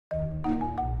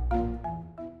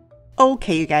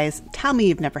Okay, you guys, tell me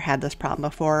you've never had this problem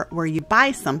before where you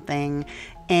buy something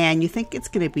and you think it's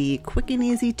going to be quick and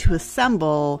easy to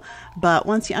assemble, but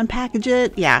once you unpackage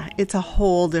it, yeah, it's a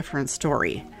whole different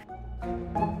story.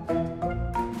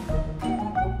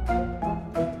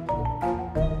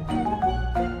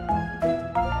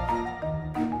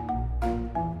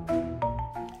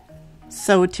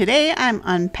 So today I'm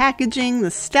unpackaging the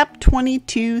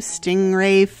Step22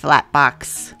 Stingray flat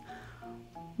box.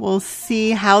 We'll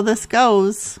see how this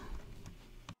goes.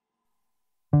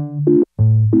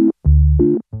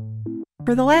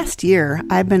 For the last year,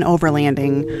 I've been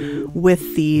overlanding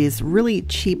with these really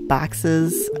cheap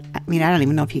boxes. I mean, I don't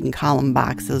even know if you can call them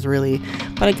boxes really,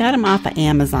 but I got them off of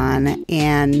Amazon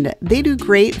and they do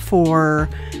great for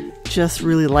just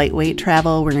really lightweight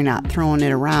travel where you're not throwing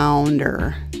it around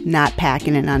or not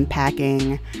packing and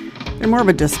unpacking. They're more of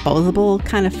a disposable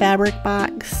kind of fabric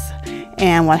box.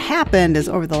 And what happened is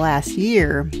over the last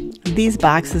year, these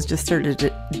boxes just started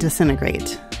to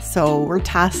disintegrate. So we're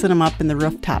tossing them up in the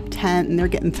rooftop tent and they're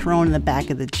getting thrown in the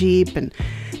back of the Jeep and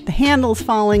the handle's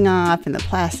falling off and the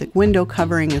plastic window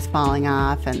covering is falling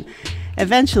off. And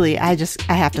eventually I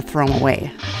have to throw them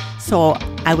away. So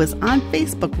I was on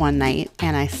Facebook one night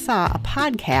and I saw a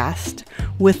podcast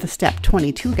with the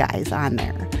Step22 guys on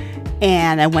there.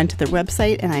 And I went to their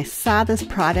website and I saw this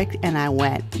product and I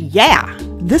went, yeah,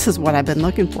 this is what I've been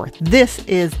looking for. This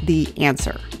is the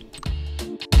answer.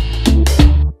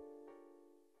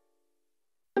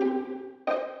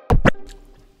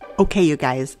 Okay, you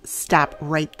guys, stop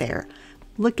right there.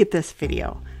 Look at this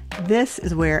video. This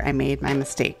is where I made my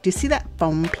mistake. Do you see that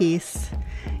foam piece?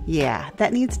 Yeah,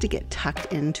 that needs to get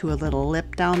tucked into a little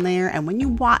lip down there. And when you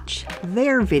watch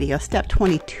their video,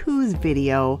 Step22's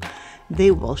video, they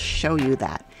will show you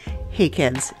that. Hey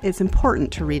kids, it's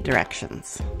important to read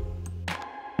directions.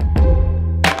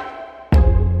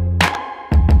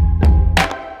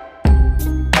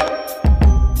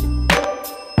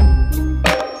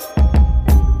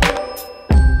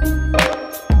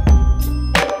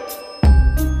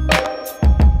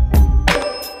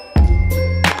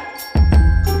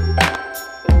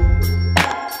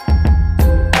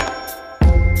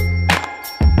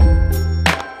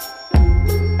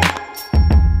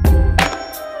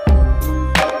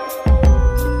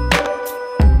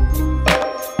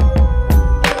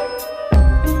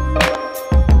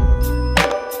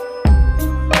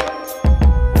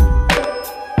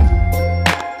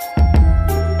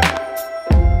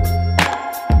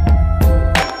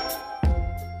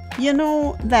 You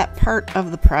know that part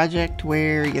of the project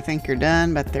where you think you're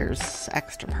done, but there's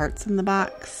extra parts in the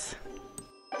box?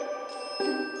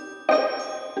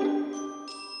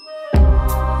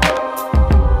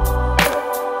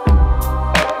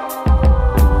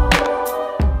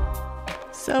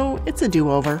 So it's a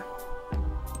do-over.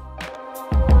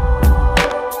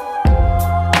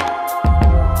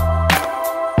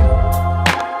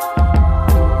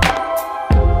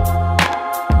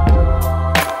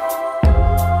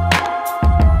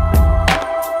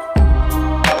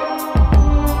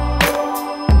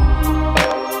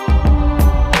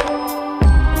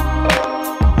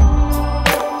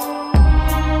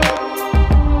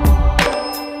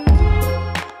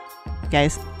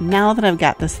 Guys, now that I've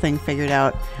got this thing figured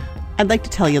out, I'd like to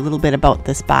tell you a little bit about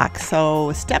this box. So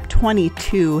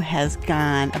Step22 has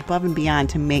gone above and beyond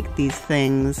to make these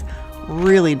things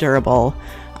really durable.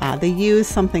 They use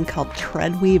something called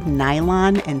Treadweave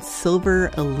nylon and silver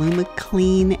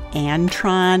Alumiclean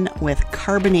Antron with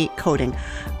carbonate coating.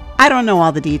 I don't know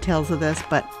all the details of this,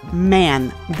 but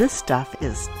man, this stuff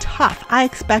is tough. I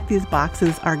expect these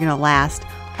boxes are going to last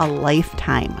a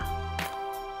lifetime.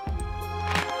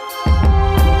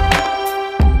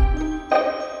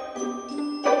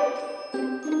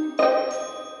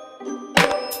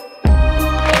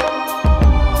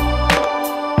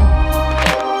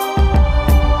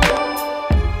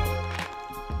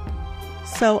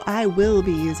 So I will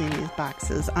be using these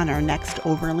boxes on our next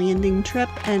overlanding trip,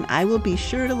 and I will be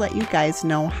sure to let you guys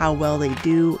know how well they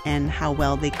do and how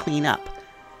well they clean up.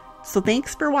 So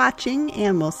thanks for watching,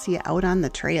 and we'll see you out on the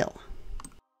trail.